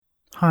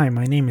Hi,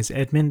 my name is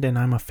Edmund and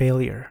I'm a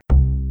failure.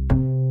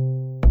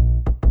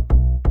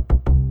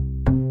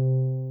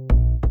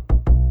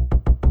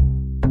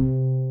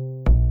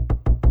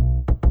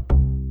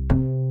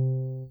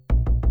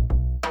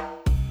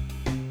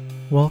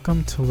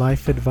 Welcome to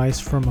Life Advice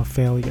from a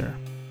Failure,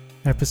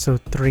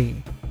 Episode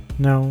 3.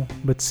 No,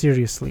 but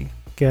seriously,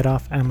 get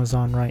off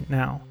Amazon right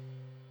now.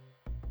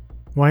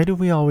 Why do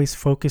we always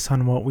focus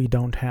on what we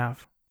don't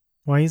have?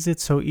 Why is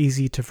it so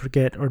easy to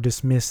forget or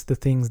dismiss the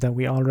things that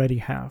we already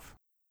have?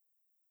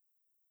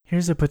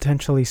 Here's a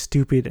potentially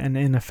stupid and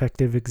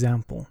ineffective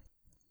example.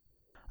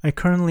 I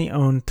currently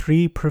own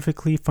 3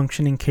 perfectly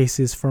functioning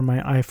cases for my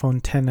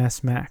iPhone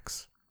XS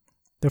Max.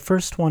 The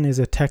first one is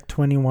a Tech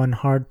 21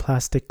 hard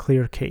plastic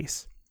clear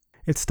case.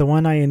 It's the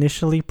one I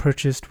initially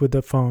purchased with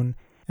the phone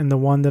and the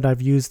one that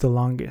I've used the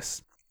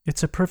longest.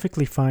 It's a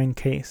perfectly fine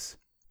case.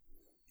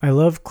 I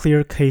love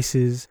clear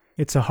cases,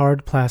 it's a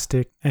hard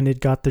plastic, and it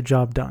got the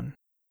job done.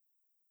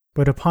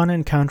 But upon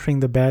encountering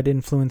the bad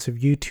influence of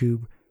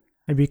YouTube,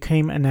 I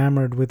became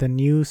enamored with a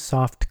new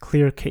soft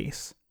clear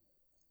case.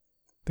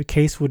 The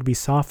case would be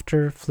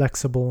softer,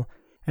 flexible,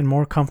 and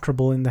more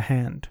comfortable in the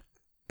hand,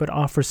 but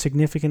offer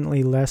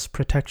significantly less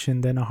protection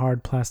than a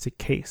hard plastic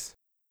case.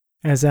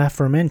 As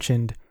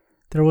aforementioned,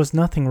 there was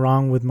nothing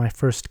wrong with my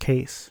first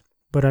case,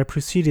 but I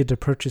proceeded to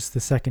purchase the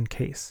second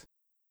case.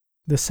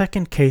 The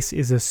second case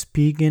is a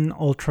Spigen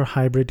Ultra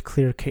Hybrid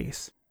clear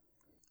case,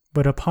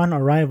 but upon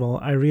arrival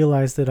I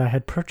realized that I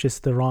had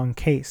purchased the wrong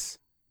case.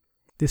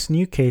 This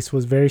new case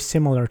was very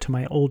similar to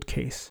my old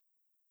case.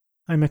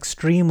 I'm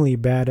extremely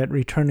bad at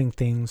returning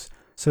things,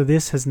 so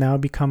this has now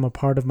become a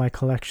part of my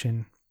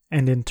collection,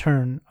 and in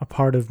turn, a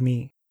part of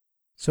me.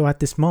 So at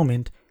this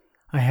moment,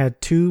 I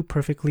had 2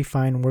 perfectly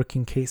fine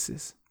working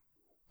cases.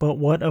 But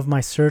what of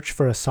my search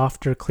for a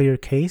softer clear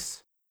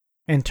case?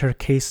 Enter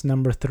case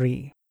number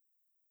 3.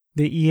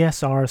 The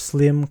ESR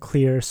Slim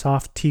Clear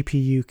Soft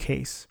TPU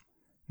case.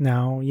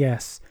 Now,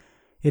 yes,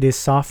 it is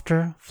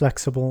softer,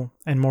 flexible,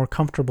 and more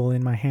comfortable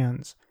in my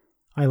hands.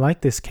 I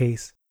like this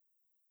case.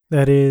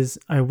 That is,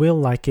 I will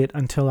like it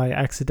until I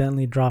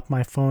accidentally drop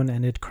my phone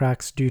and it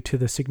cracks due to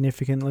the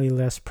significantly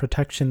less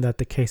protection that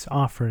the case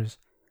offers,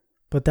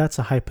 but that's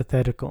a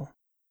hypothetical.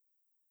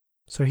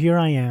 So here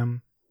I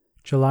am,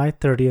 July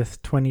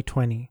 30th,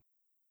 2020.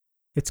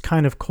 It's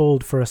kind of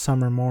cold for a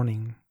summer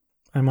morning.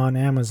 I'm on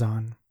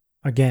Amazon,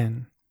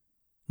 again,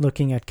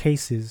 looking at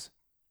cases,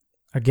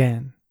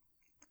 again.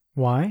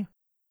 Why?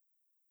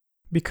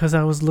 Because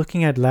I was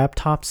looking at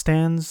laptop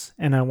stands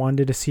and I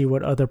wanted to see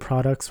what other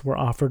products were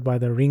offered by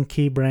the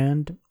Ringke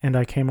brand, and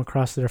I came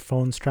across their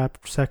phone strap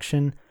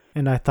section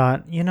and I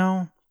thought,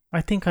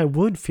 I think I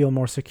would feel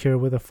more secure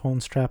with a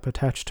phone strap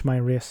attached to my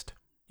wrist.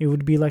 It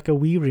would be like a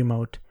Wii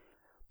remote,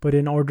 but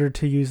in order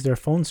to use their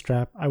phone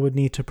strap, I would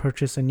need to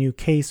purchase a new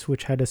case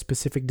which had a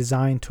specific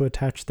design to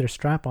attach their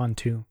strap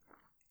onto.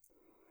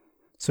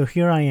 So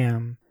here I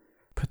am,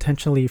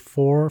 potentially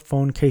 4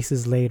 phone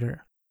cases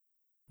later,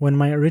 when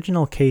my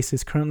original case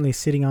is currently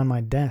sitting on my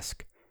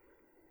desk.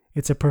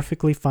 It's a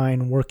perfectly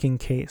fine working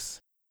case.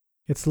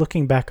 It's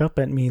looking back up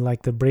at me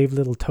like the brave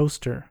little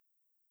toaster.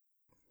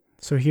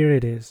 So here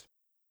it is.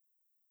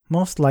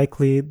 Most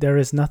likely, there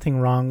is nothing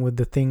wrong with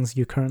the things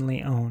you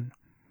currently own.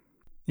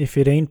 If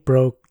it ain't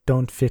broke,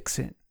 don't fix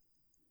it.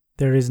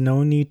 There is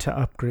no need to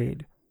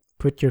upgrade.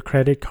 Put your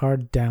credit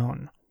card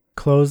down.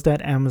 Close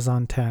that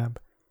Amazon tab.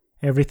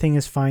 Everything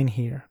is fine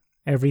here.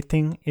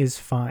 Everything is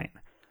fine.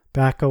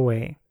 Back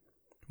away.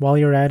 While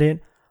you're at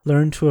it,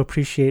 learn to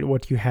appreciate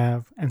what you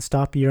have and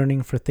stop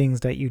yearning for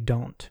things that you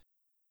don't.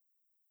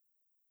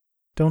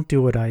 Don't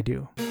do what I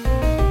do.